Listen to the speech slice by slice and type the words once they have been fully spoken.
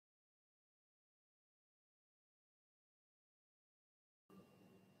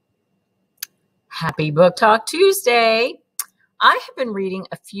Happy Book Talk Tuesday. I have been reading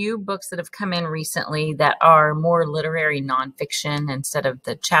a few books that have come in recently that are more literary nonfiction instead of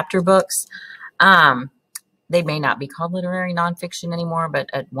the chapter books. They may not be called literary nonfiction anymore, but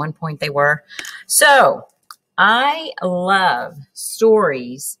at one point they were. So I love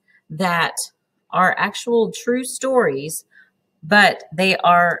stories that are actual true stories, but they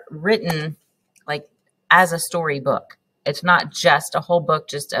are written like as a storybook. It's not just a whole book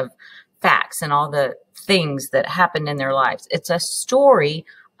just of facts and all the things that happened in their lives. It's a story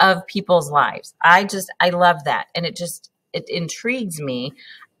of people's lives. I love that. And it intrigues me,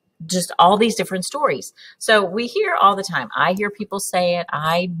 just all these different stories. So we hear all the time. I hear people say it.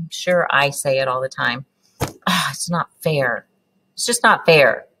 I'm sure I say it all the time. It's not fair. It's just not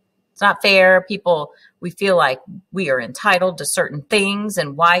fair. It's not fair. People, we feel like we are entitled to certain things.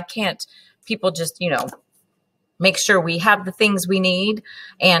 And why can't people just, make sure we have the things we need?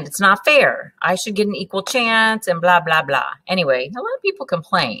 And it's not fair. I should get an equal chance and blah, blah, blah. Anyway, a lot of people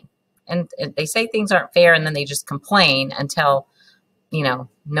complain and they say things aren't fair, and then they just complain until,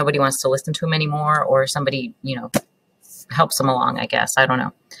 nobody wants to listen to them anymore, or somebody, helps them along, I guess. I don't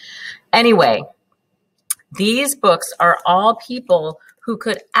know. Anyway, these books are all people who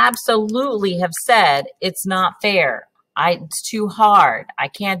could absolutely have said, it's not fair. It's too hard. I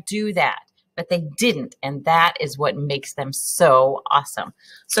can't do that. But they didn't, and that is what makes them so awesome.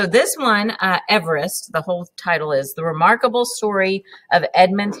 So this one, Everest, the whole title is The Remarkable Story of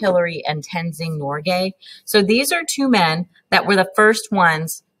Edmund, Hillary, and Tenzing Norgay. So these are two men that were the first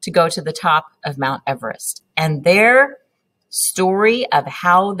ones to go to the top of Mount Everest. And their story of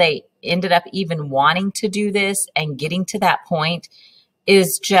how they ended up even wanting to do this and getting to that point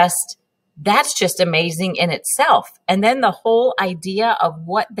is that's just amazing in itself. And then the whole idea of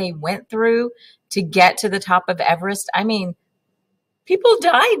what they went through to get to the top of Everest. I mean, people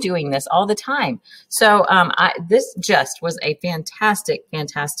die doing this all the time. So this just was a fantastic,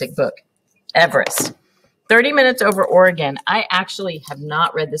 fantastic book. Everest. 30 Minutes Over Oregon. I actually have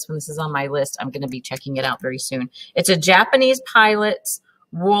not read this one. This is on my list. I'm going to be checking it out very soon. It's a Japanese pilot's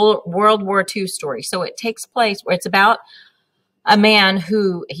World War II story. So it takes place where it's about a man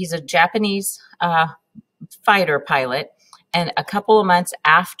he's a Japanese fighter pilot, and a couple of months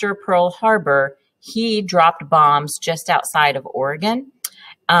after Pearl Harbor, he dropped bombs just outside of Oregon.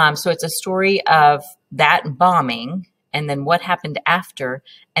 So it's a story of that bombing and then what happened after,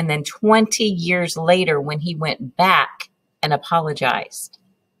 and then 20 years later when he went back and apologized.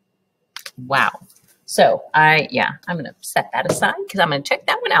 Wow. So I'm going to set that aside because I'm going to check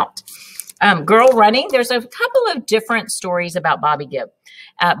that one out. Girl Running. There's a couple of different stories about Bobbi Gibb.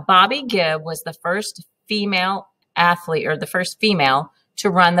 Bobbi Gibb was the first female athlete, or the first female to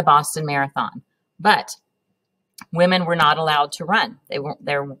run the Boston Marathon, but women were not allowed to run. There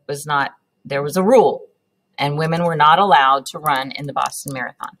was a rule, and women were not allowed to run in the Boston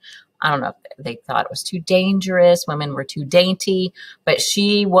Marathon. I don't know if they thought it was too dangerous. Women were too dainty, but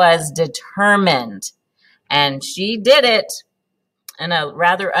she was determined, and she did it in a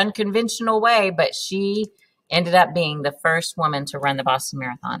rather unconventional way, but she ended up being the first woman to run the Boston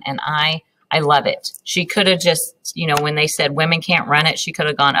Marathon. And I love it. She could have just, when they said women can't run it, she could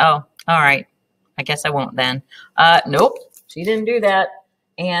have gone, oh, all right, I guess I won't then. Nope, she didn't do that.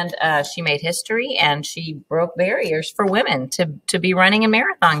 And she made history, and she broke barriers for women to be running in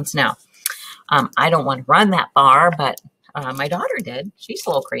marathons now. I don't want to run that far, but my daughter did. She's a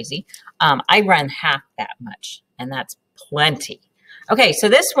little crazy. I run half that much, and that's plenty. Okay, so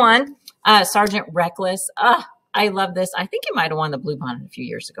this one, Sergeant Reckless. I love this. I think it might have won the Blue Bonnet a few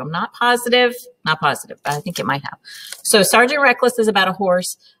years ago. I'm not positive, but I think it might have. So Sergeant Reckless is about a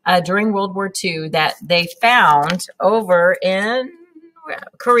horse during World War II that they found over in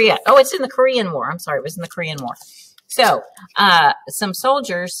Korea. Oh, it's in the Korean War. I'm sorry, it was in the Korean War. So some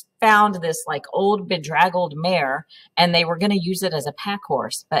soldiers found this like old bedraggled mare, and they were going to use it as a pack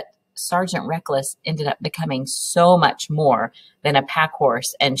horse, but Sergeant Reckless ended up becoming so much more than a pack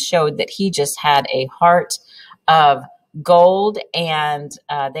horse, and showed that he just had a heart of gold. And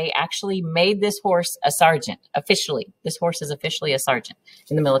they actually made this horse a sergeant officially. This horse is officially a sergeant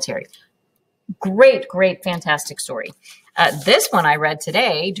in the military. Great, great, fantastic story. This one I read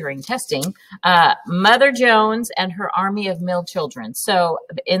today during testing, Mother Jones and Her Army of Mill Children. So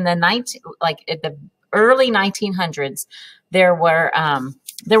in the at the early 1900s, there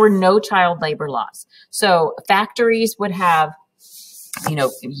were no child labor laws. So factories would have,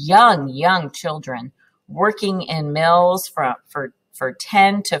 young children working in mills for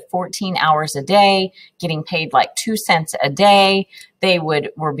 10 to 14 hours a day, getting paid like 2 cents a day. They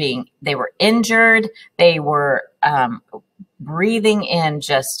were injured. They were breathing in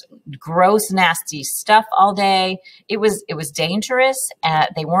just gross, nasty stuff all day. It was dangerous.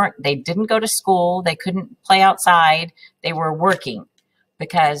 They didn't go to school. They couldn't play outside. They were working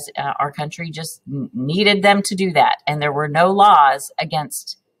because our country just needed them to do that. And there were no laws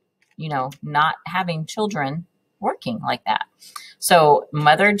against, not having children working like that. So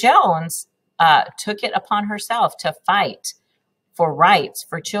Mother Jones took it upon herself to fight for rights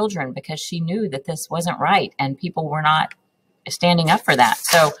for children because she knew that this wasn't right and people were not standing up for that.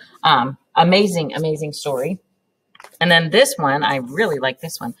 So amazing, amazing story. And then this one, I really like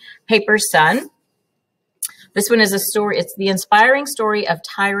this one, Paper Sun. This one is a story. It's the inspiring story of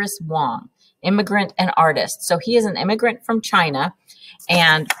Tyrus Wong, immigrant and artist. So he is an immigrant from China,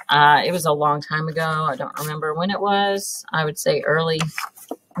 and it was a long time ago. I don't remember when it was. I would say early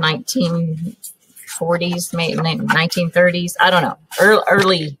 1940s, maybe 1930s. I don't know.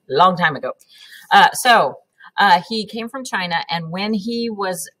 Early, long time ago. He came from China, and when he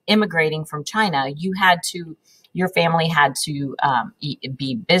was immigrating from China, your family had to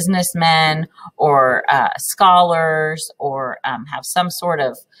be businessmen or scholars or have some sort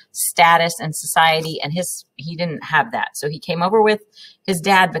of status in society, and he didn't have that. So he came over with his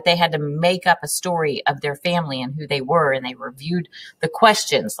dad, but they had to make up a story of their family and who they were, and they reviewed the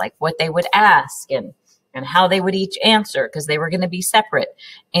questions, like what they would ask and how they would each answer, because they were going to be separate.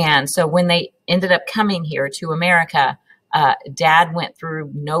 And so when they ended up coming here to America, Dad went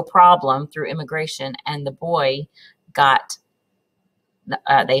through no problem through immigration, and the boy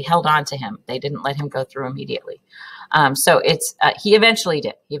they held on to him. They didn't let him go through immediately. So he eventually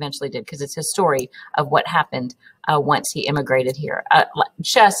did. He eventually did, because it's his story of what happened once he immigrated here.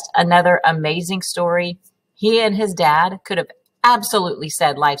 Just another amazing story. He and his dad could have absolutely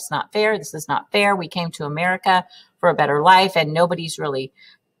said, life's not fair. This is not fair. We came to America for a better life, and nobody's really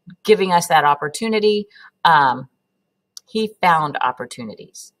giving us that opportunity. He found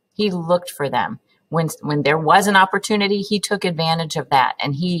opportunities. He looked for them. When there was an opportunity, he took advantage of that,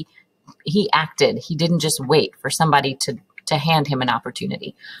 and he acted. He didn't just wait for somebody to hand him an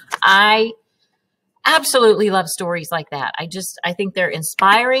opportunity. I absolutely love stories like that. I think they're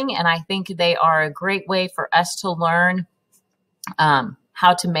inspiring, and I think they are a great way for us to learn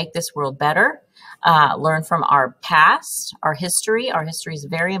how to make this world better, learn from our past, our history. Our history is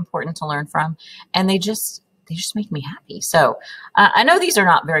very important to learn from, and they just make me happy. So I know these are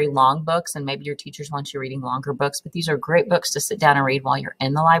not very long books, and maybe your teachers want you reading longer books, but these are great books to sit down and read while you're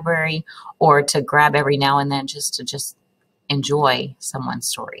in the library, or to grab every now and then just to enjoy someone's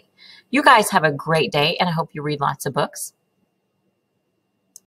story. You guys have a great day, and I hope you read lots of books.